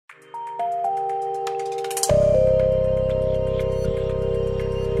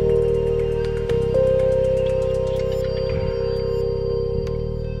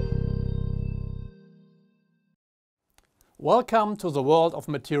Welcome to the world of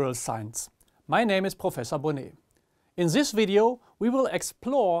material science. My name is Professor Bonnet. In this video, we will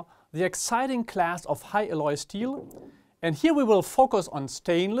explore the exciting class of high alloy steel, and here we will focus on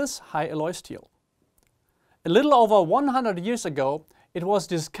stainless high alloy steel. A little over 100 years ago, it was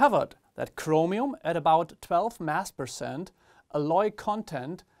discovered that chromium at about 12 mass% alloy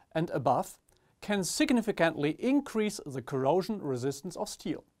content and above can significantly increase the corrosion resistance of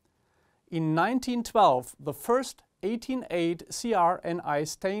steel. In 1912, the first 18-8 CRNI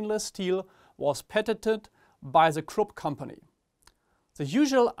stainless steel was patented by the Krupp company. The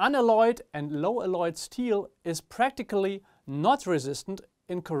usual unalloyed and low alloyed steel is practically not resistant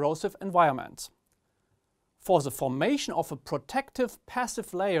in corrosive environments. For the formation of a protective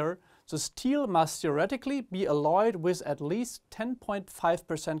passive layer, the steel must theoretically be alloyed with at least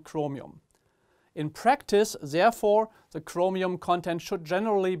 10.5% chromium. In practice, therefore, the chromium content should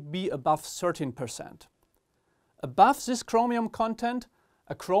generally be above 13%. Above this chromium content,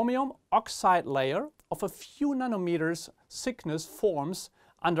 a chromium oxide layer of a few nanometers thickness forms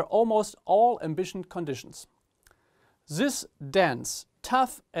under almost all ambient conditions. This dense,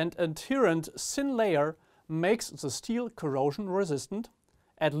 tough and adherent thin layer makes the steel corrosion resistant,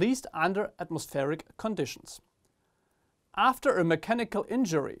 at least under atmospheric conditions. After a mechanical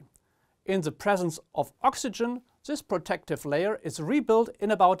injury, in the presence of oxygen, this protective layer is rebuilt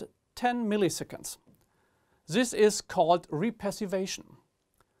in about 10 milliseconds. This is called repassivation.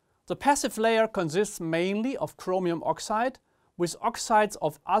 The passive layer consists mainly of chromium oxide with oxides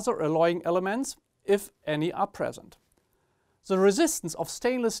of other alloying elements, if any are present. The resistance of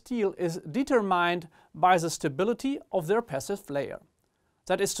stainless steel is determined by the stability of their passive layer.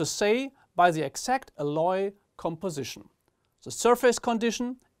 That is to say, by the exact alloy composition, the surface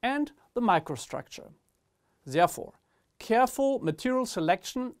condition and the microstructure. Therefore, careful material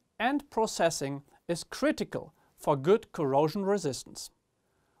selection and processing is critical for good corrosion resistance.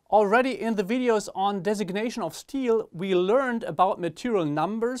 Already in the videos on designation of steel, we learned about material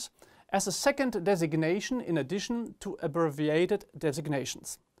numbers as a second designation in addition to abbreviated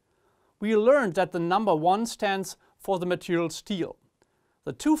designations. We learned that the number 1 stands for the material steel.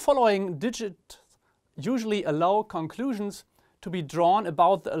 The two following digits usually allow conclusions to be drawn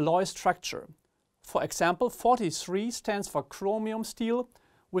about the alloy structure. For example, 43 stands for chromium steel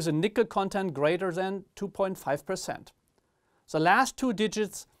with a nickel content greater than 2.5%. The last two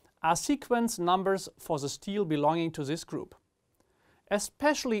digits are sequence numbers for the steel belonging to this group.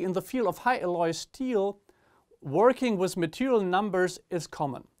 Especially in the field of high alloy steel, working with material numbers is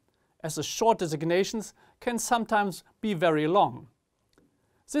common, as the short designations can sometimes be very long.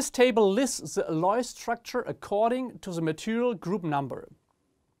 This table lists the alloy structure according to the material group number.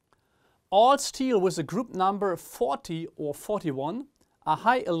 All steel with the group number 40 or 41 are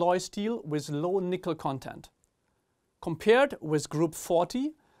high alloy steel with low nickel content. Compared with group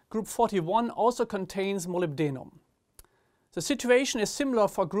 40, group 41 also contains molybdenum. The situation is similar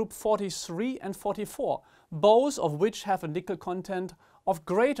for group 43 and 44, both of which have a nickel content of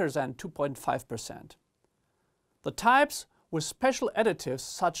greater than 2.5%. The types with special additives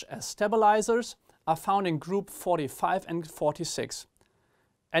such as stabilizers are found in group 45 and 46.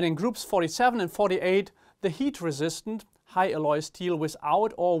 And in groups 47 and 48, the heat-resistant high alloy steel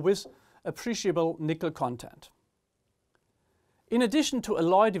without or with appreciable nickel content. In addition to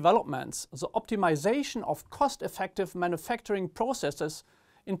alloy developments, the optimization of cost-effective manufacturing processes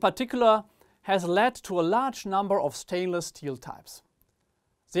in particular has led to a large number of stainless steel types.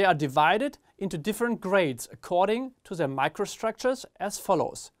 They are divided into different grades according to their microstructures as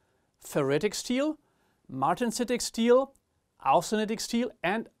follows: ferritic steel, Martensitic steel, Austenitic steel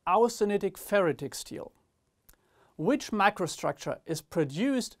and Austenitic-ferritic steel. Which microstructure is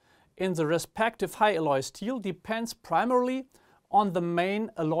produced in the respective high alloy steel depends primarily on the main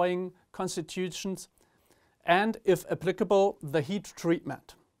alloying constitutions and, if applicable, the heat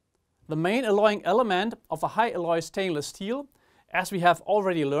treatment. The main alloying element of a high alloy stainless steel, as we have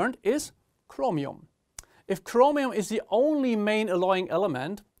already learned, is chromium. If chromium is the only main alloying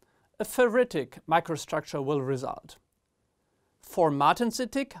element, a ferritic microstructure will result. For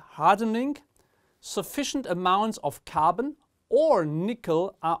martensitic hardening, sufficient amounts of carbon or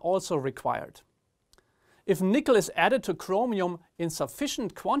nickel are also required. If nickel is added to chromium in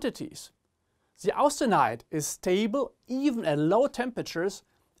sufficient quantities, the austenite is stable even at low temperatures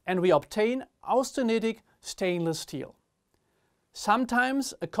and we obtain austenitic stainless steel.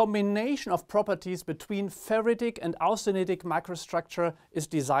 Sometimes a combination of properties between ferritic and austenitic microstructure is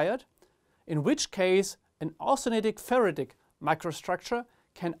desired, in which case an austenitic-ferritic microstructure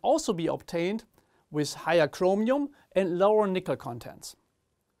can also be obtained with higher chromium and lower nickel contents.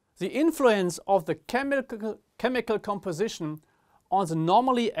 The influence of the chemical composition on the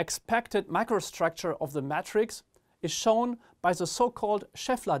normally expected microstructure of the matrix is shown by the so-called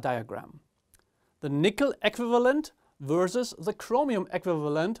Schaeffler diagram. The nickel equivalent versus the chromium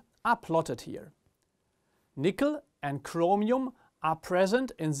equivalent are plotted here. Nickel and chromium are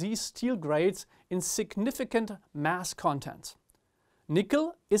present in these steel grades in significant mass content.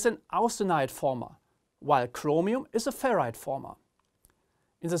 Nickel is an austenite former, while chromium is a ferrite former.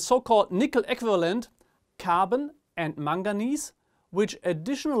 In the so-called nickel equivalent, carbon and manganese, which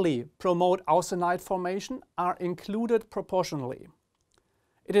additionally promote austenite formation, are included proportionally.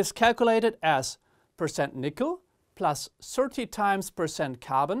 It is calculated as % nickel plus 30 times %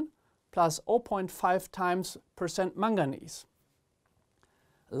 carbon plus 0.5 times % manganese.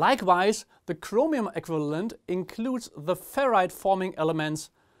 Likewise, the chromium equivalent includes the ferrite forming elements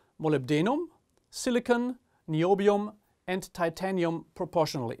molybdenum, silicon, niobium and titanium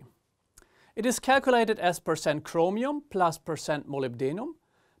proportionally. It is calculated as % chromium plus % molybdenum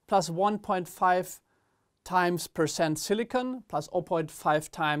plus 1.5 times % silicon plus 0.5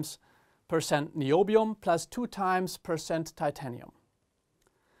 times % niobium plus 2 times % titanium.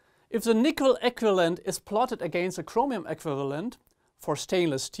 If the nickel equivalent is plotted against the chromium equivalent for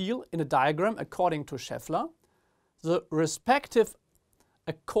stainless steel in a diagram according to Schaeffler, the respective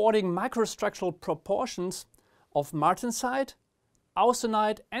according microstructural proportions of martensite,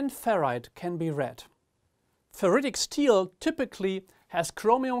 austenite and ferrite can be read. Ferritic steel typically has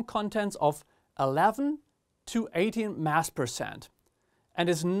chromium contents of 11 to 18 mass % and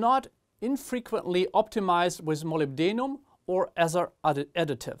is not infrequently optimized with molybdenum or other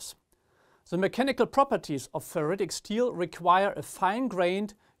additives. The mechanical properties of ferritic steel require a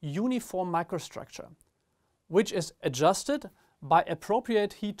fine-grained, uniform microstructure, which is adjusted by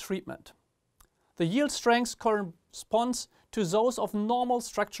appropriate heat treatment. The yield strength corresponds to those of normal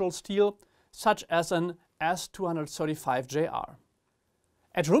structural steel, such as an S235Jr.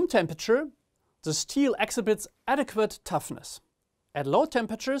 At room temperature, the steel exhibits adequate toughness. At low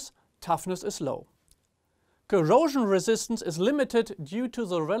temperatures, toughness is low. Corrosion resistance is limited due to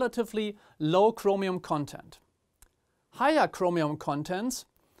the relatively low chromium content. Higher chromium contents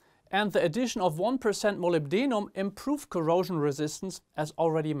and the addition of 1% molybdenum improve corrosion resistance, as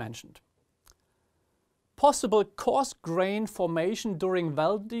already mentioned. Possible coarse grain formation during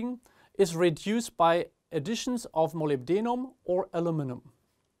welding is reduced by additions of molybdenum or aluminum.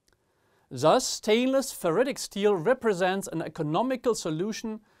 Thus, stainless ferritic steel represents an economical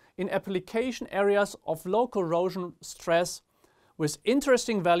solution in application areas of low corrosion stress with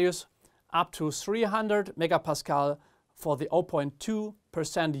interesting values up to 300 megapascal for the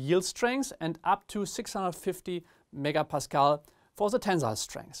 0.2% yield strength and up to 650 megapascal for the tensile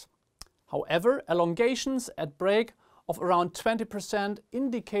strength. However, elongations at break of around 20%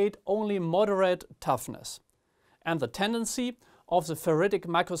 indicate only moderate toughness, and the tendency of the ferritic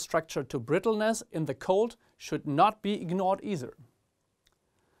microstructure to brittleness in the cold should not be ignored either.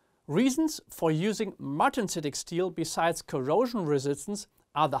 Reasons for using martensitic steel besides corrosion resistance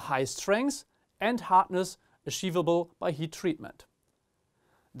are the high strength and hardness achievable by heat treatment.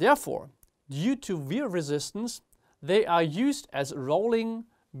 Therefore, due to wear resistance, they are used as rolling,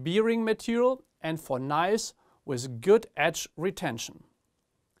 bearing material and for knives with good edge retention.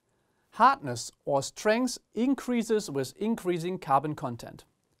 Hardness or strength increases with increasing carbon content.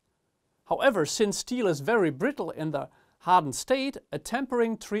 However, since steel is very brittle in the hardened state, a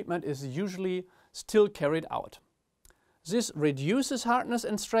tempering treatment is usually still carried out. This reduces hardness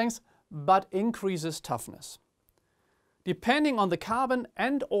and strength but increases toughness. Depending on the carbon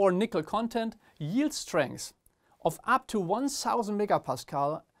and or nickel content, yield strength of up to 1000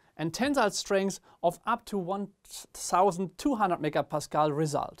 megapascal and tensile strength of up to 1200 megapascal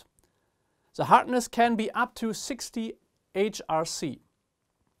result. The hardness can be up to 60 HRC.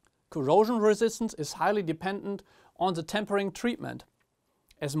 Corrosion resistance is highly dependent on the tempering treatment,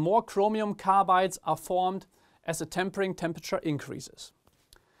 as more chromium carbides are formed as the tempering temperature increases.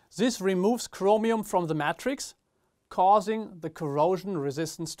 This removes chromium from the matrix, causing the corrosion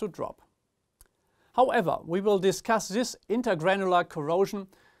resistance to drop. However, we will discuss this intergranular corrosion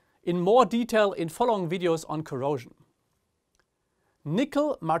in more detail in following videos on corrosion.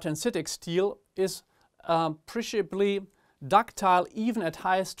 Nickel martensitic steel is appreciably ductile even at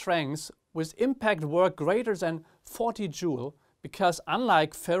high strengths with impact work greater than 40 joule because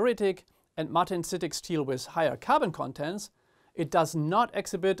unlike ferritic and martensitic steel with higher carbon contents, it does not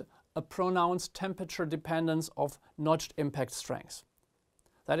exhibit a pronounced temperature dependence of notched impact strength.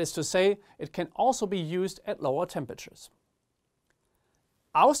 That is to say, it can also be used at lower temperatures.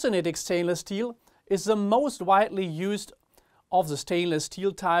 Austenitic stainless steel is the most widely used of the stainless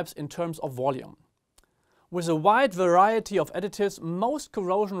steel types in terms of volume. With a wide variety of additives, most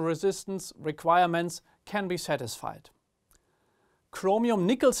corrosion resistance requirements can be satisfied. Chromium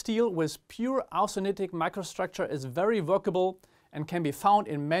nickel steel with pure austenitic microstructure is very workable and can be found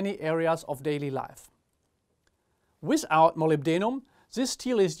in many areas of daily life. Without molybdenum, this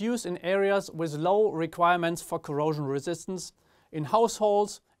steel is used in areas with low requirements for corrosion resistance, in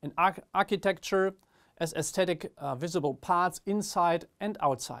households, in architecture, as aesthetic visible parts inside and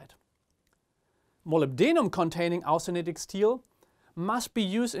outside. Molybdenum-containing austenitic steel must be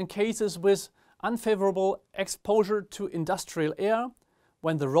used in cases with unfavorable exposure to industrial air,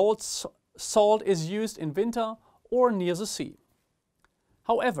 when the road salt is used in winter or near the sea.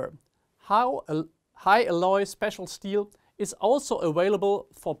 However, high alloy special steel is also available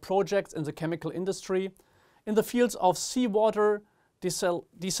for projects in the chemical industry, in the fields of seawater,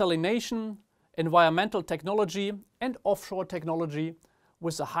 desalination, environmental technology and offshore technology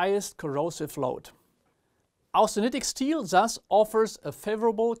with the highest corrosive load. Austenitic steel thus offers a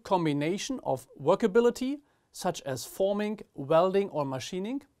favorable combination of workability, such as forming, welding or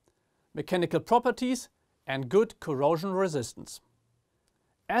machining, mechanical properties and good corrosion resistance.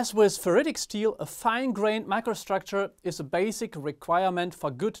 As with ferritic steel, a fine-grained microstructure is a basic requirement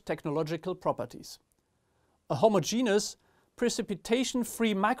for good technological properties. A homogeneous,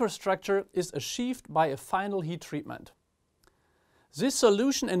 precipitation-free microstructure is achieved by a final heat treatment. This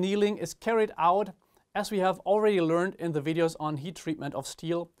solution annealing is carried out, as we have already learned in the videos on heat treatment of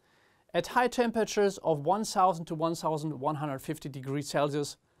steel, at high temperatures of 1000 to 1150 degrees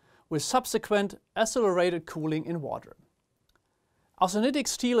Celsius, with subsequent accelerated cooling in water. Austenitic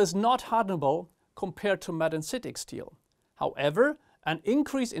steel is not hardenable compared to martensitic steel. However, an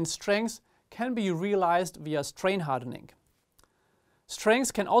increase in strength can be realized via strain hardening.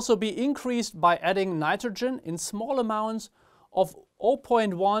 Strength can also be increased by adding nitrogen in small amounts of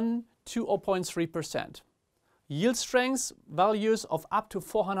 0.1 to 0.3%. Yield strength values of up to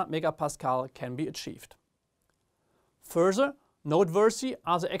 400 megapascal can be achieved. Further, noteworthy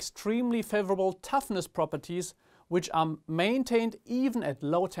are the extremely favorable toughness properties which are maintained even at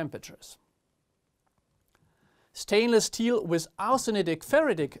low temperatures. Stainless steel with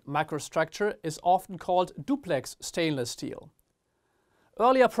austenitic-ferritic microstructure is often called duplex stainless steel.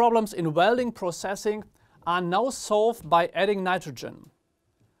 Earlier problems in welding processing are now solved by adding nitrogen.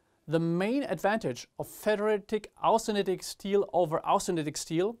 The main advantage of ferritic austenitic steel over austenitic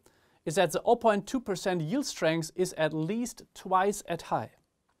steel is that the 0.2% yield strength is at least twice as high.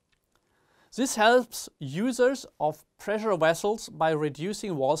 This helps users of pressure vessels by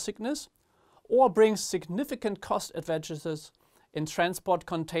reducing wall thickness or brings significant cost advantages in transport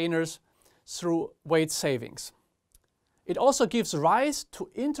containers through weight savings. It also gives rise to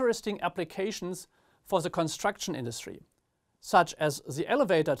interesting applications for the construction industry, such as the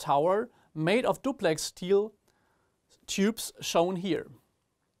elevator tower made of duplex steel tubes shown here.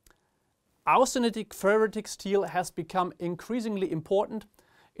 Austenitic-ferritic steel has become increasingly important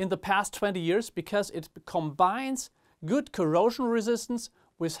in the past 20 years because it combines good corrosion resistance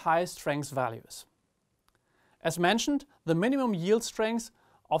with high strength values. As mentioned, the minimum yield strength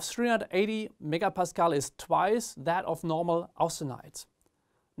of 380 megapascal is twice that of normal austenites.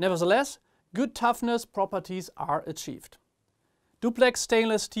 Nevertheless, good toughness properties are achieved. Duplex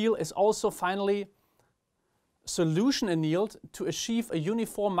stainless steel is also finally solution annealed to achieve a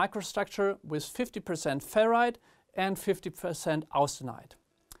uniform microstructure with 50% ferrite and 50% austenite.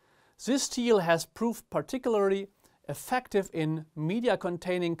 This steel has proved particularly effective in media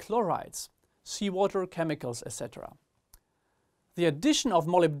containing chlorides, seawater, chemicals, etc. The addition of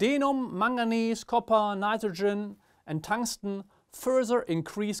molybdenum, manganese, copper, nitrogen and tungsten further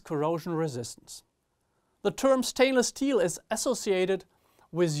increase corrosion resistance. The term stainless steel is associated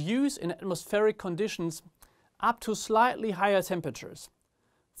with use in atmospheric conditions up to slightly higher temperatures.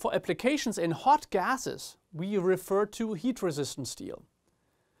 For applications in hot gases, we refer to heat-resistant steel.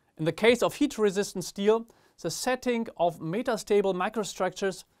 In the case of heat-resistant steel, the setting of metastable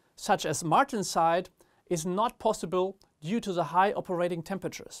microstructures such as martensite is not possible due to the high operating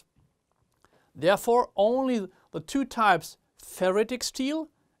temperatures. Therefore, only the two types, ferritic steel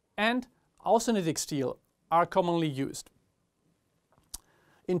and austenitic steel, are commonly used.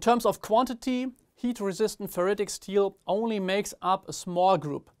 In terms of quantity, heat-resistant ferritic steel only makes up a small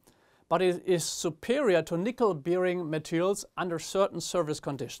group, but it is superior to nickel-bearing materials under certain service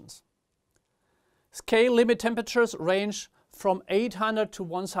conditions. Scale limit temperatures range from 800 to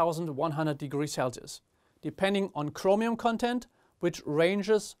 1100 degrees Celsius, depending on chromium content, which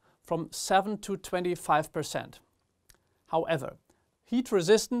ranges from 7 to 25%. However,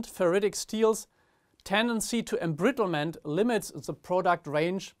 heat-resistant ferritic steels tendency to embrittlement limits the product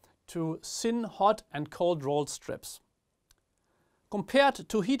range to thin hot and cold rolled strips. Compared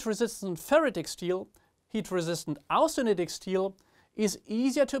to heat-resistant ferritic steel, heat-resistant austenitic steel is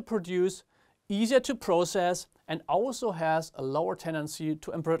easier to produce, easier to process, and also has a lower tendency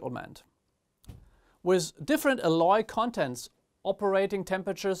to embrittlement. With different alloy contents, operating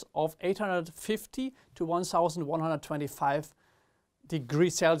temperatures of 850 to 1125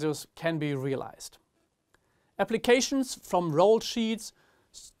 degrees Celsius can be realized. Applications from rolled sheets,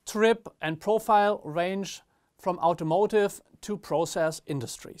 strip and profile range from automotive to process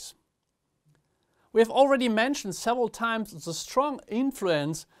industries. We have already mentioned several times the strong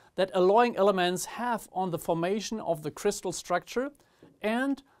influence that alloying elements have on the formation of the crystal structure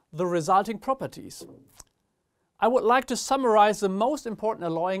and the resulting properties. I would like to summarize the most important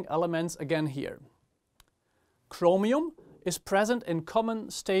alloying elements again here. Chromium is present in common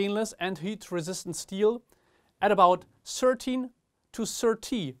stainless and heat-resistant steel at about 13 to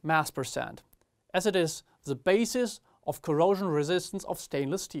 30 mass percent, as it is the basis of corrosion resistance of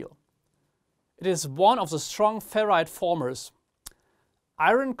stainless steel. It is one of the strong ferrite formers.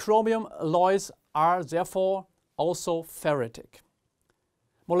 Iron-chromium alloys are therefore also ferritic.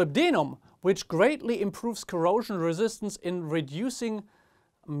 Molybdenum, which greatly improves corrosion resistance in reducing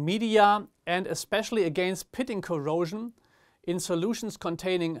media and especially against pitting corrosion in solutions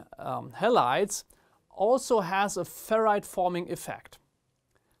containing halides, also has a ferrite forming effect.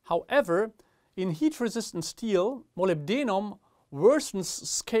 However, in heat-resistant steel, molybdenum worsens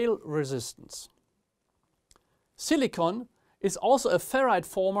scale resistance. Silicon is also a ferrite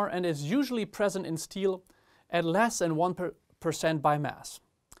former and is usually present in steel at less than 1% by mass.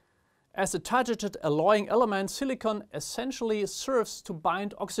 As a targeted alloying element, silicon essentially serves to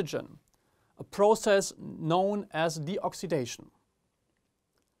bind oxygen, a process known as deoxidation.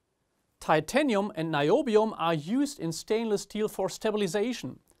 Titanium and niobium are used in stainless steel for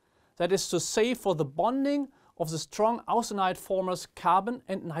stabilization, that is to say for the bonding of the strong austenite formers carbon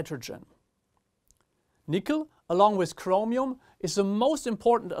and nitrogen. Nickel, along with chromium, is the most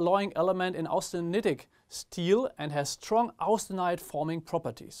important alloying element in austenitic steel and has strong austenite forming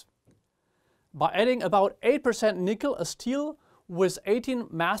properties. By adding about 8% nickel, a steel with 18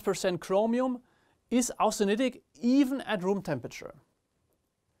 mass percent chromium is austenitic even at room temperature.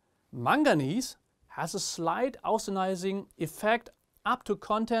 Manganese has a slight austenizing effect up to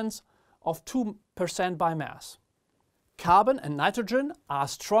contents of 2% by mass. Carbon and nitrogen are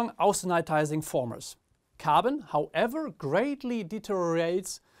strong austenitizing formers. Carbon, however, greatly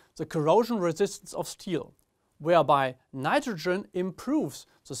deteriorates the corrosion resistance of steel, whereby nitrogen improves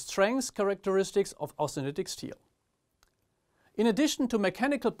the strength characteristics of austenitic steel. In addition to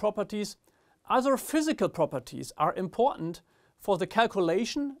mechanical properties, other physical properties are important for the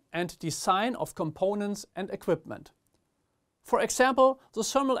calculation and design of components and equipment. For example, the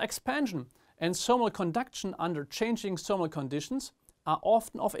thermal expansion and thermal conduction under changing thermal conditions are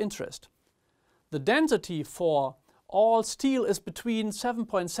often of interest. The density for all steel is between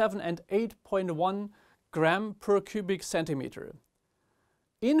 7.7 and 8.1 gram per cubic centimeter,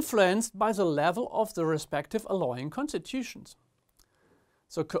 influenced by the level of the respective alloying constitutions.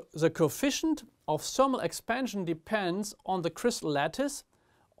 So the coefficient of thermal expansion depends on the crystal lattice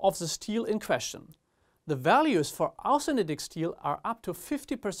of the steel in question. The values for austenitic steel are up to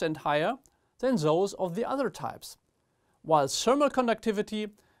 50% higher than those of the other types, while thermal conductivity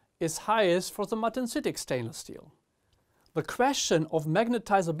is highest for the martensitic stainless steel. The question of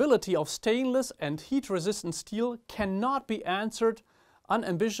magnetizability of stainless and heat-resistant steel cannot be answered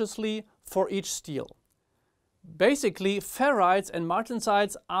unambiguously for each steel. Basically, ferrites and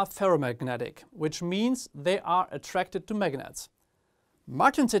martensites are ferromagnetic, which means they are attracted to magnets.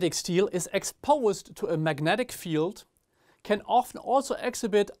 Martensitic steel is exposed to a magnetic field, can often also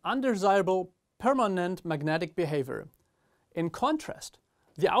exhibit undesirable permanent magnetic behavior. In contrast,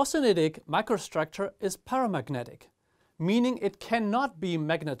 the austenitic microstructure is paramagnetic, meaning it cannot be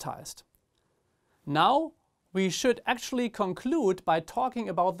magnetized. Now, we should actually conclude by talking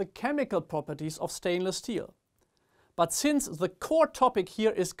about the chemical properties of stainless steel. But since the core topic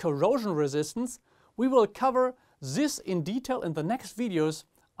here is corrosion resistance, we will cover this in detail in the next videos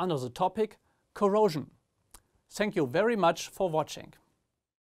under the topic corrosion. Thank you very much for watching.